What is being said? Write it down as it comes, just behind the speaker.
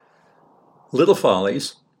Little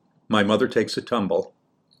Follies, My Mother Takes a Tumble,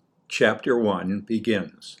 Chapter 1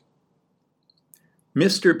 begins.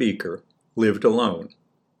 Mr. Beaker lived alone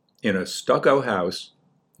in a stucco house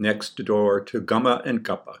next door to Gumma and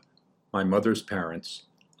Guppa, my mother's parents,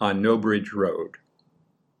 on No Bridge Road.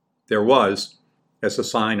 There was, as a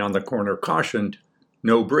sign on the corner cautioned,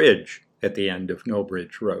 no bridge at the end of No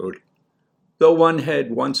Bridge Road, though one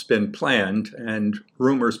had once been planned and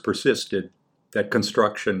rumors persisted that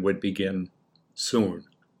construction would begin soon.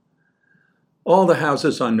 All the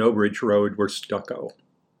houses on No Bridge Road were stucco.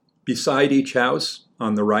 Beside each house,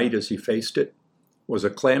 on the right as you faced it, was a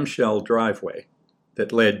clamshell driveway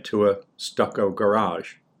that led to a stucco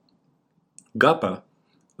garage. Guppa,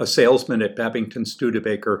 a salesman at Babington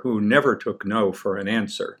Studebaker who never took no for an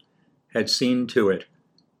answer, had seen to it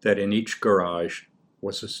that in each garage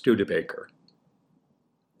was a Studebaker.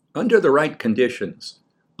 Under the right conditions,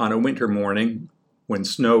 on a winter morning, when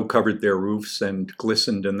snow covered their roofs and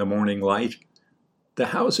glistened in the morning light, the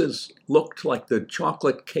houses looked like the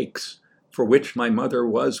chocolate cakes for which my mother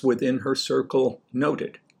was within her circle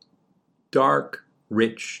noted. Dark,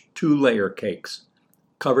 rich, two-layer cakes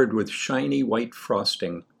covered with shiny white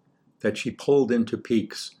frosting that she pulled into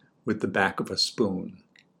peaks with the back of a spoon.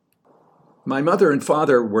 My mother and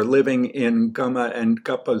father were living in Gumma and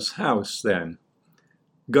Guppa's house then.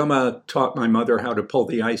 Gumma taught my mother how to pull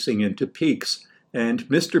the icing into peaks, and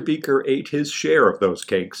Mr. Beaker ate his share of those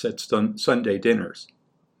cakes at Sunday dinners.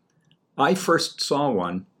 I first saw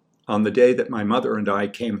one on the day that my mother and I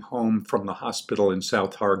came home from the hospital in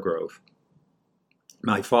South Hargrove.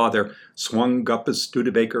 My father swung Guppa's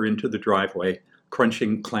Studebaker into the driveway,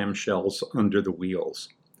 crunching clamshells under the wheels.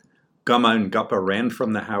 Gumma and Guppa ran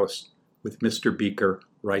from the house, with Mr. Beaker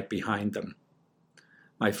right behind them.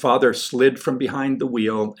 My father slid from behind the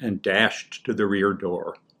wheel and dashed to the rear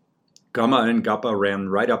door. Gumma and Guppa ran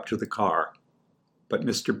right up to the car, but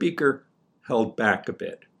Mr. Beaker held back a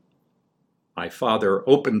bit. My father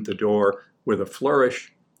opened the door with a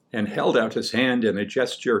flourish and held out his hand in a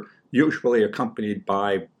gesture usually accompanied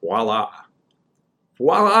by voila.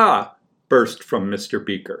 Voila! Burst from Mr.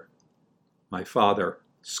 Beaker. My father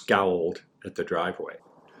scowled at the driveway.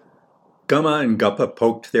 Gumma and Guppa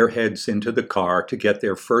poked their heads into the car to get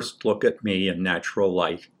their first look at me in natural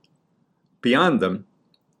light. Beyond them,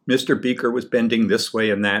 Mr. Beaker was bending this way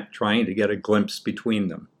and that, trying to get a glimpse between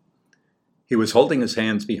them. He was holding his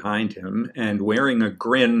hands behind him and wearing a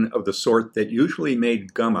grin of the sort that usually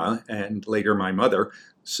made Gumma, and later my mother,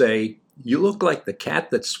 say, "You look like the cat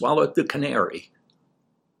that swallowed the canary."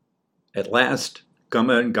 At last,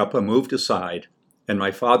 Gumma and Guppa moved aside, and my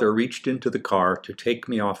father reached into the car to take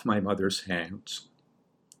me off my mother's hands.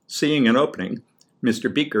 Seeing an opening,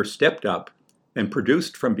 Mr. Beaker stepped up and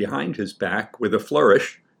produced from behind his back, with a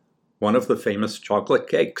flourish, one of the famous chocolate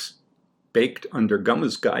cakes, baked under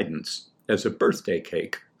Gumma's guidance as a birthday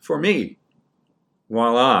cake for me.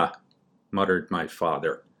 Voila, muttered my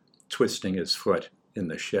father, twisting his foot in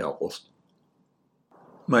the shells.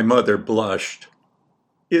 My mother blushed.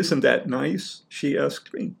 "Isn't that nice?" she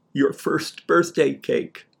asked me. "Your first birthday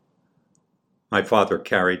cake." My father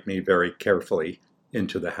carried me very carefully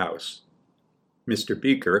into the house. Mr.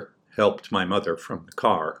 Beaker helped my mother from the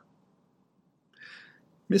car.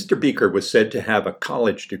 Mr. Beaker was said to have a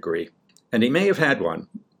college degree, and he may have had one,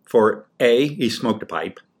 for A, he smoked a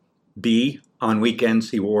pipe, B, on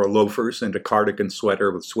weekends he wore loafers and a cardigan sweater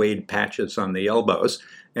with suede patches on the elbows,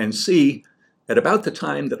 and C, at about the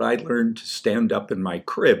time that I learned to stand up in my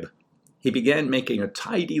crib, he began making a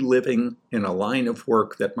tidy living in a line of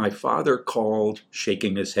work that my father called,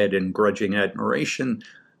 shaking his head in grudging admiration,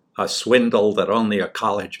 a swindle that only a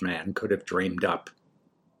college man could have dreamed up.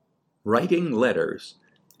 Writing letters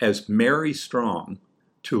as Mary Strong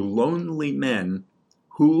to lonely men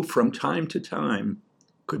who, from time to time,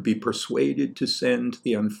 could be persuaded to send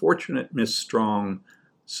the unfortunate Miss Strong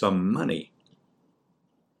some money.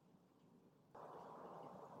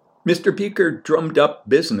 Mr. Beaker drummed up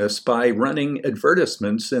business by running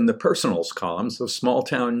advertisements in the personals columns of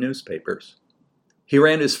small-town newspapers. He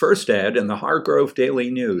ran his first ad in the Hargrove Daily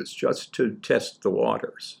News just to test the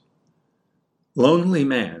waters. Lonely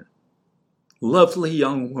man, lovely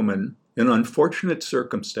young woman in unfortunate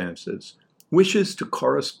circumstances, wishes to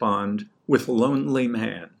correspond with lonely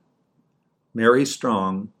man. Mary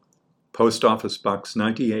Strong, Post Office Box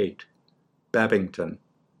 98, Babington,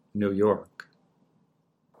 New York.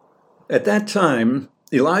 At that time,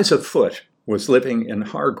 Eliza Foote was living in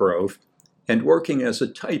Hargrove and working as a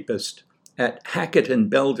typist at Hackett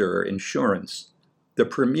and Belder Insurance, the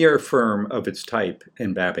premier firm of its type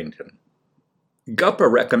in Babington.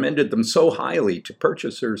 Guppa recommended them so highly to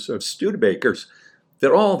purchasers of Studebakers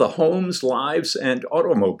that all the homes, lives, and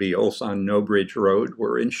automobiles on No Bridge Road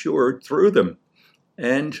were insured through them,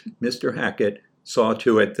 and Mr. Hackett saw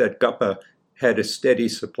to it that Guppa had a steady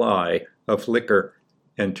supply of liquor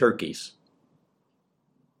and turkeys.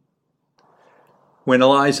 When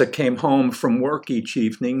Eliza came home from work each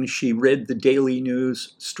evening, she read the daily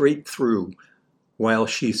news straight through while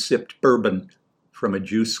she sipped bourbon from a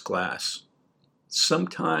juice glass.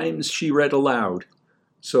 Sometimes she read aloud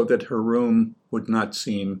so that her room would not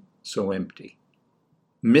seem so empty.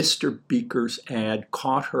 Mr. Beaker's ad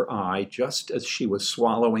caught her eye just as she was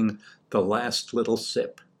swallowing the last little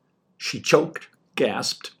sip. She choked,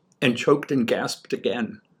 gasped, and choked and gasped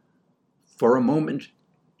again. For a moment,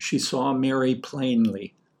 she saw Mary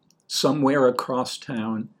plainly, somewhere across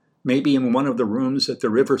town, maybe in one of the rooms at the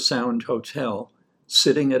River Sound Hotel,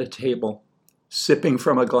 sitting at a table, sipping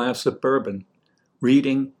from a glass of bourbon,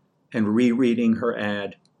 reading and rereading her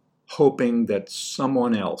ad, hoping that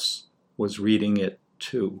someone else was reading it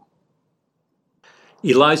too.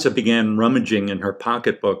 Eliza began rummaging in her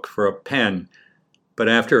pocketbook for a pen, but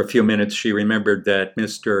after a few minutes she remembered that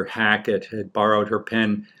Mr. Hackett had borrowed her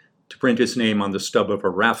pen to print his name on the stub of a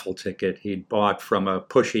raffle ticket he'd bought from a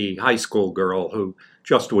pushy high school girl who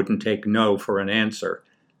just wouldn't take no for an answer,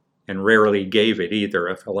 and rarely gave it either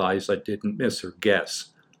if Eliza didn't miss her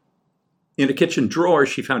guess. In a kitchen drawer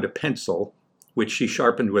she found a pencil, which she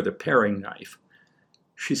sharpened with a paring knife.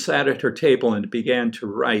 She sat at her table and began to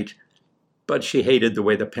write, but she hated the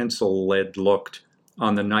way the pencil lead looked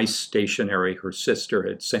on the nice stationery her sister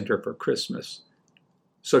had sent her for Christmas.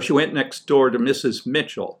 So she went next door to Mrs.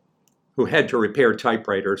 Mitchell, who had to repair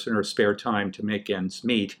typewriters in her spare time to make ends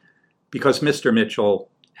meet, because Mr. Mitchell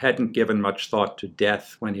hadn't given much thought to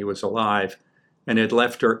death when he was alive and had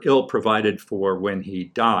left her ill-provided for when he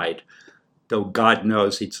died, though God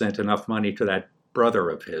knows he'd sent enough money to that brother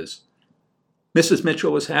of his. Mrs.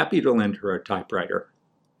 Mitchell was happy to lend her a typewriter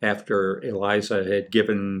after Eliza had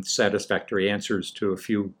given satisfactory answers to a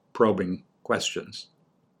few probing questions.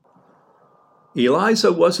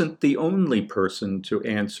 Eliza wasn't the only person to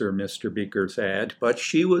answer Mr. Beaker's ad, but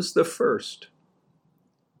she was the first.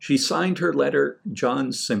 She signed her letter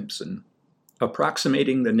John Simpson,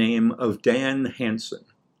 approximating the name of Dan Hansen,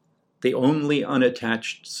 the only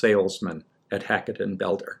unattached salesman at Hackett and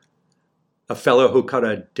Belder, a fellow who cut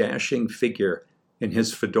a dashing figure in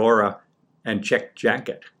his fedora and checked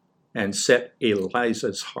jacket and set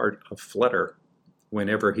Eliza's heart aflutter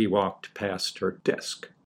whenever he walked past her desk.